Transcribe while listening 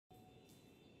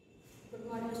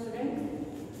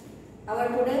Our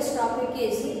today's topic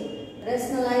is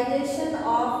rationalization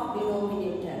of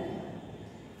denominator.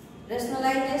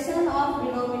 Rationalization of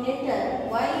denominator.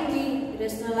 Why we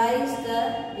rationalize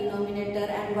the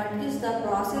denominator and what is the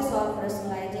process of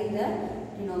rationalizing the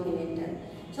denominator.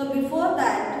 So before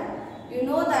that, you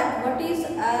know that what is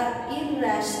an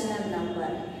irrational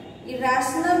number.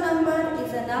 Irrational number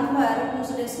is a number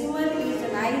whose decimal is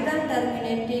neither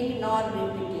terminating nor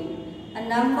repeating. A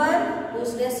number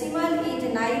whose decimal is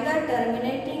neither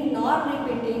terminating nor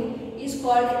repeating is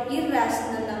called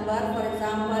irrational number. For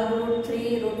example, root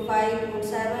 3, root 5, root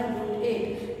 7, root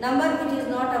 8. Number which is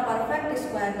not a perfect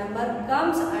square number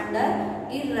comes under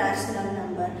irrational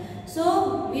number.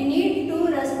 So we need to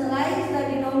rationalize the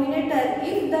denominator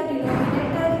if the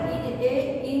denominator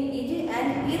is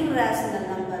an irrational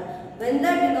number. When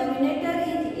the denominator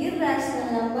is irrational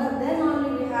number, then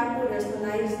only we have to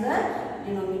rationalize the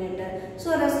denominator.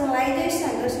 So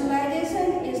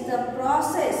rationalization is the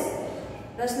process.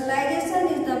 Rationalization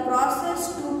is the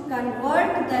process to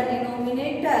convert the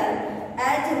denominator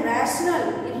as rational,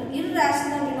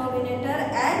 irrational denominator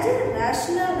as a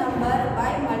rational number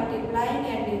by multiplying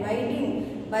and dividing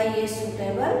by a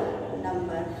suitable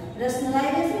number.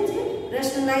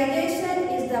 Rationalization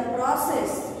is the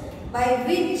process by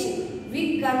which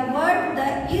we convert the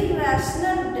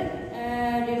irrational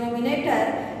denominator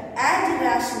as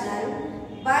rational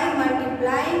by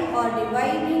multiplying or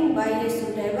dividing by a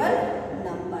suitable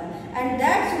number, and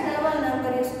that suitable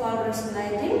number is called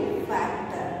rationalizing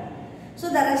factor. So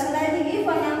the rationalizing, if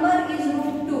a number is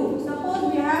root 2, suppose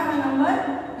we have a number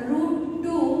root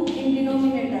 2 in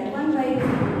denominator 1 by 2.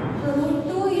 So root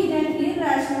 2 is an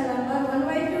irrational number, 1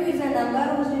 by 2 is a number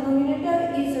whose denominator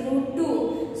is root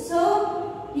 2. So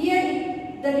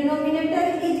here the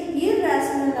denominator is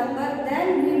irrational number, then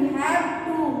we have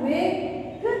to make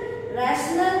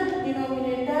rational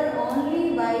denominator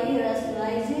only by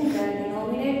rationalizing the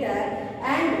denominator,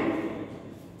 and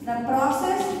the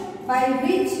process by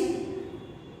which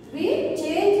we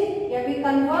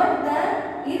convert the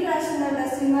irrational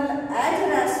decimal as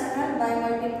rational by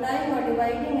multiplying or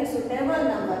dividing a suitable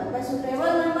number. By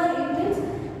suitable number it means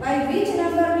by which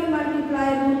number we multiply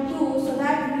root 2 so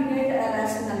that we get a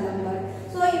rational number.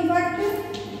 So in fact,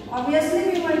 obviously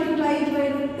we multiply it by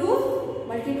root 2,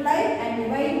 multiply and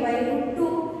divide by root 2.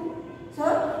 So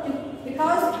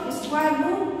because square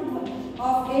root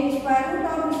of a square root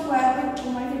of square root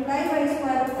multiply by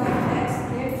square root of x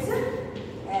gets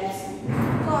x.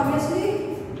 So obviously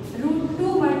root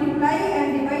 2 multiply and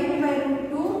divide by root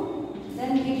 2, then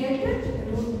we get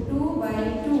root 2 by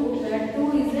 2. That 2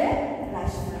 is a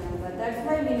rational number. That's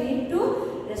why we need to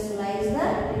rationalize the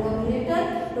denominator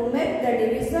to make the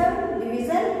division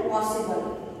possible.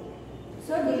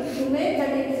 So to make the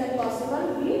division possible,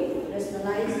 we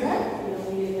rationalize the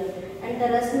denominator. And the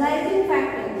rationalizing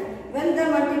factor, when the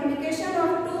multiplication of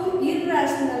two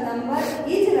irrational numbers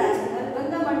is rational, when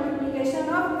the multiplication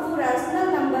of two irrational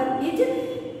number is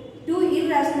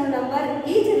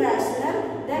rational,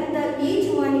 then each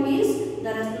one is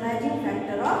the rationalizing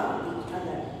factor of each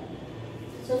other.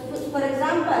 So for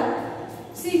example,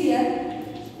 see here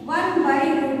 1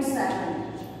 by root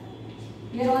 7.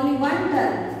 Here only one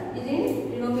term is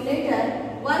in denominator,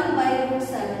 1 by root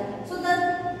 7. So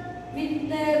that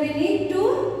we need to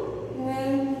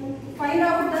find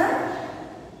out the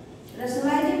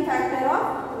rationalizing factor of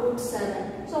root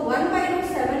 7. So 1 by root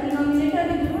 7, denominator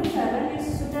is root 7,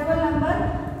 its suitable number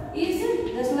is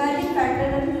rationalizing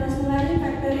factor, that is rationalizing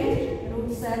factor is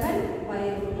root 7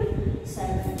 by root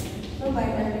 7. So by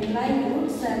multiplying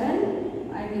root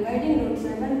 7 and dividing root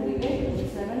 7, we get root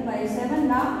 7 by 7.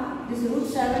 Now this root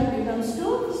 7 becomes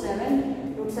to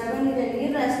 7. Root 7 is an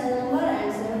irrational number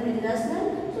and 7 is rational.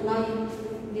 So now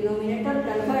denominator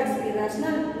converts,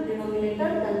 irrational denominator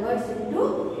converts into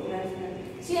rational.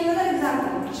 See another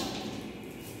example.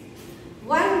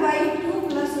 1 by 2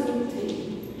 plus root 3.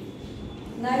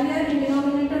 Now here in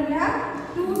denominator we have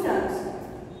 2 terms.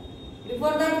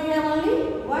 Before that we have only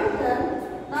 1 term.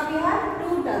 Now we have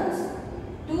 2 terms.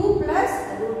 2 plus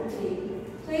root 3.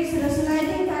 So its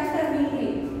rationalizing factor will be,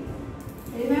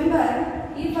 remember,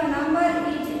 if a number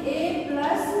is a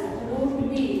plus root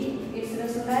b, its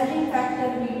rationalizing factor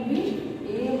will be a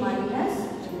minus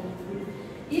root b.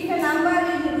 If a number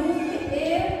is root a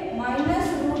minus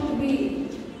root b,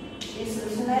 its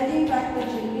rationalizing factor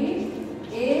will be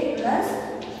a plus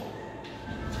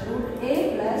root b.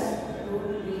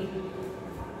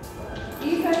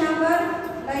 If a number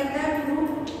like that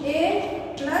root a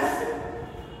plus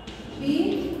b,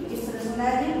 its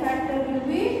rationalizing factor will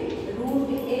be root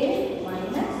a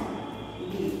minus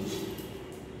b.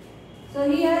 So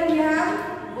here we have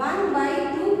 1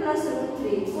 by 2 plus root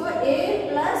 3. So a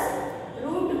plus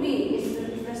root b is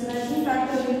rationalizing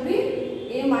factor will be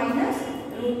a minus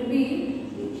root b,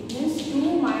 means 2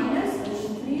 minus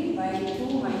root 3 by 2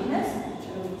 minus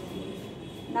root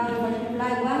 3. Now we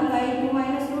multiply 1 by 2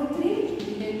 minus root 3,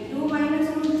 we get 2 minus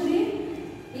root 3.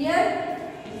 Here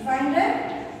we find the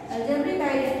algebraic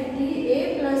identity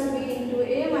a plus b into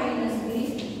a minus b,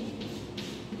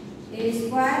 a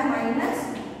square minus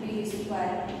b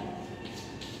square.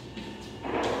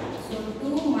 So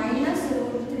 2 minus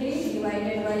root 3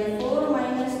 divided by 4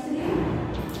 minus 3,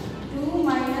 2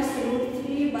 minus root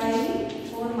 3 by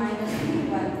 4 minus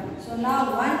 3, 1. So now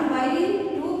 1 by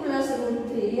 2 plus root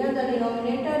 3. Here the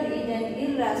denominator is an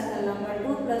irrational number.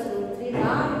 2 plus root 3.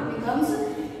 Now it becomes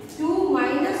 2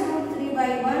 minus root 3 by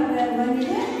 1, where 1 is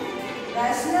a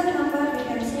rational number. We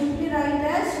can simply write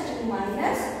as 2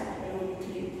 minus root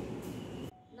 3.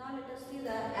 Now let us see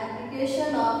the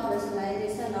application of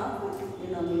rationalization of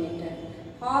denominator.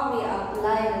 How we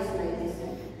apply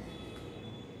rationalization.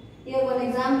 Here one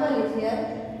example is here.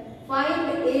 Find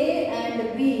a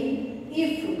and b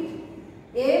if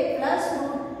a plus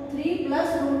root 3 plus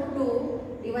root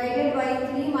 2 divided by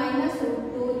 3 minus root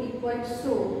 2 equals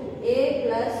to a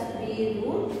plus b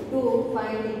root 2.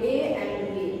 Find a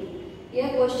and b.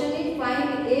 Here question is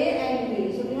find a and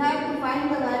b. So we have to find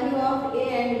the value of a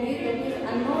and b, that is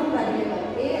unknown variable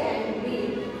a and b.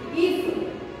 If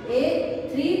a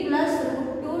 3 plus root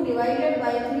 2 divided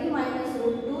by 3 minus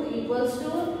root 2 equals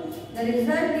to, the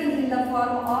result is in the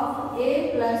form of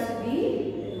a plus b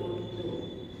root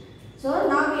 2. So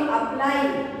now we apply,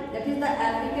 that is the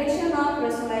application of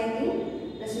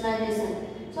rationalization.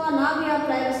 So now we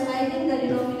apply rationalizing the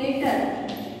denominator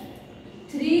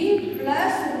 3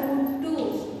 plus root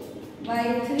 2 by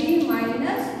 3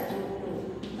 minus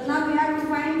root 2. So now we have to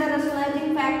find the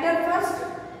rationalizing factor first.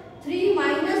 3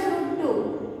 minus root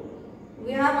 2.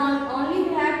 We have only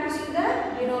we have to see the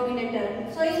denominator.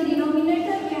 So in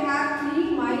denominator we have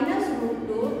 3 minus root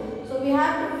 2. So we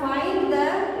have to find the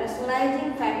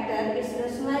rationalizing factor. Its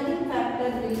rationalizing factor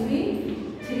will be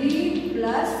 3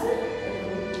 plus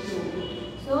root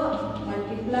 2. So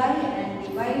multiply and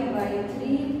divide by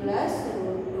 3 plus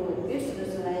root 2. Its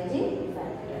rationalizing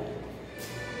factor.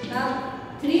 Now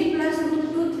 3 plus root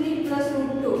 2, 3 plus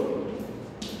root 2.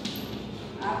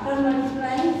 After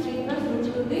multiplying 3 plus root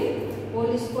 2 the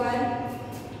whole square.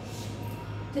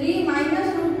 3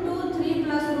 minus root 2, 3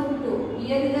 plus root 2.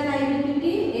 Here is an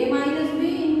identity a minus b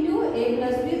into a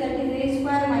plus b, that is a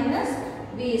square minus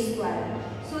b square.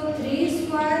 So 3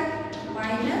 square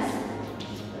minus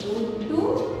root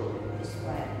 2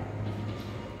 square.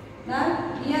 Now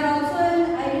here also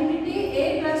an identity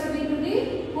a plus b to the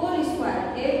whole square.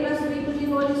 A plus b to the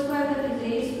whole square, that is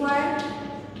a square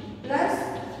plus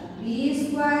b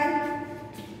square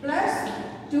plus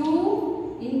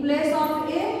 2 in place of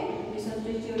a, we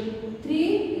substitute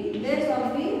 3 in place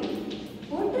of b,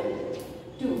 put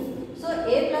 2. So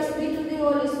a plus b to the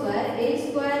whole square, a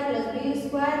square plus b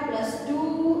square plus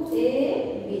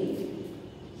 2ab.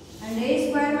 And a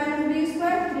square minus b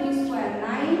square, 3 square,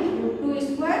 9, root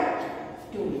 2 square,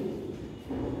 2.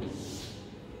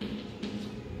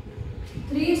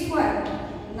 3 square,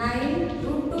 9,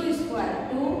 root 2 square,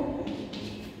 2.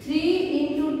 3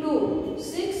 into 2,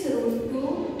 6 root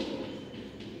 2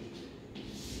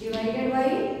 divided by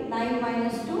 9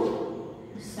 minus 2,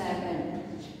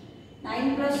 7.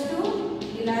 9 plus 2,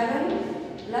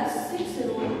 11 plus 6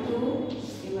 root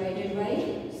 2 divided by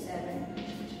 7.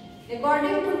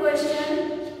 According to question,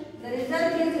 the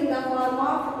result is in the form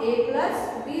of a plus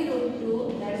b root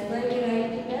 2. That's why we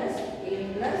write it as a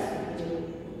plus b root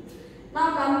 2. Now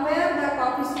compare the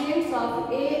coefficients of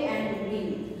a and b.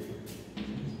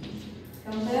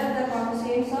 Compare the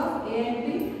coefficients of a and b.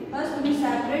 First we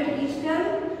separate each term.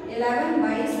 11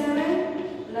 by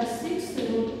 7 plus 6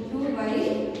 root 2 by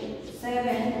 7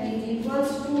 is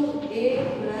equals to a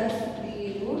plus b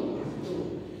root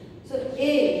 2. So a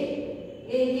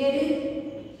here is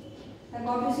the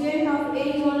coefficient of a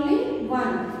is only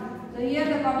 1. So here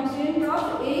the coefficient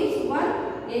of a is 1.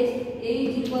 A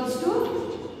is equals to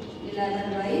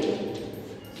 11 by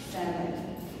 7.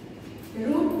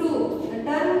 Root 2, the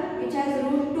term which has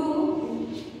root 2,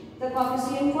 the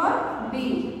coefficient for b.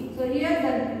 So here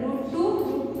the root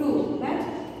 2, right?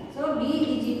 So b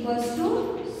is equals to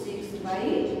 6 by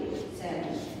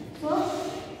 7. So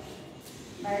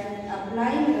by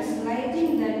applying rationalizing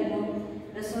term or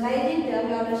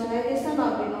rationalization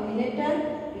of denominator,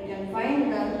 we can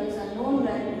find that is a known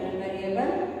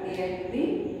variable a and b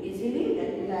easily. That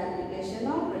is the application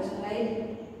of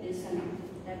rationalization.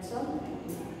 That's all.